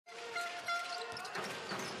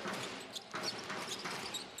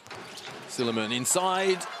Silliman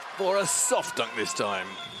inside for a soft dunk this time.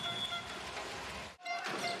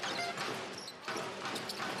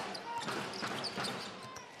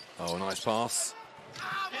 Oh, nice pass.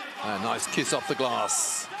 And nice kiss off the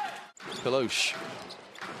glass. Peloche,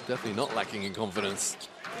 definitely not lacking in confidence.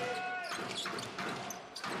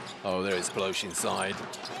 Oh, there is Peloche inside.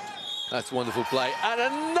 That's wonderful play. And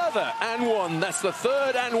another and one. That's the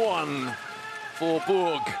third and one for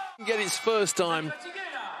Bourg. Get his first time.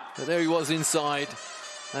 But there he was inside.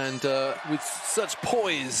 And with such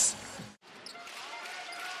poise.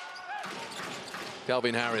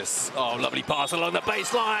 Calvin Harris. Oh, lovely pass along the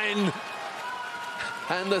baseline.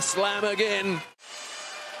 And the slam again.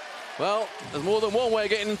 Well, there's more than one way of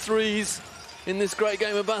getting threes in this great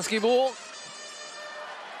game of basketball.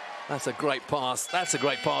 That's a great pass. That's a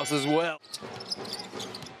great pass as well.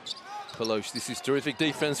 Peloche, this is terrific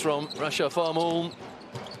defense from Ratiopharm.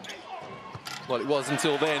 Well, it was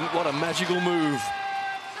until then. What a magical move.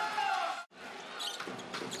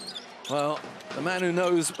 Well, the man who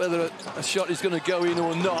knows whether a shot is going to go in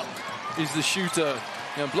or not is the shooter.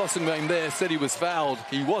 And Blossomgame there said he was fouled.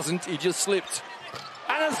 He wasn't, he just slipped.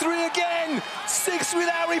 And a three again! 6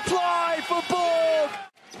 without reply for Bourg!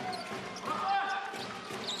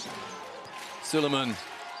 Silliman,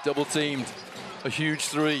 double teamed, a huge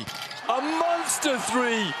three. A monster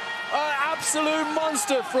three! An absolute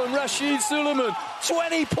monster from Rashid Suleiman.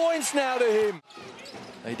 20 points now to him.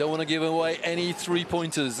 They don't want to give away any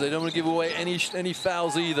three-pointers. They don't want to give away any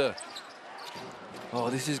fouls either. Oh,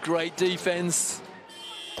 this is great defense.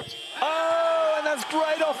 Oh, and that's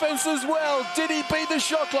great offense as well. Did he beat the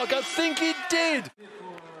shot clock? I think he did.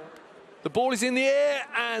 The ball is in the air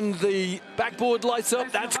and the backboard lights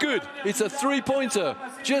up. That's good. It's a three-pointer.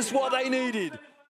 Just what they needed.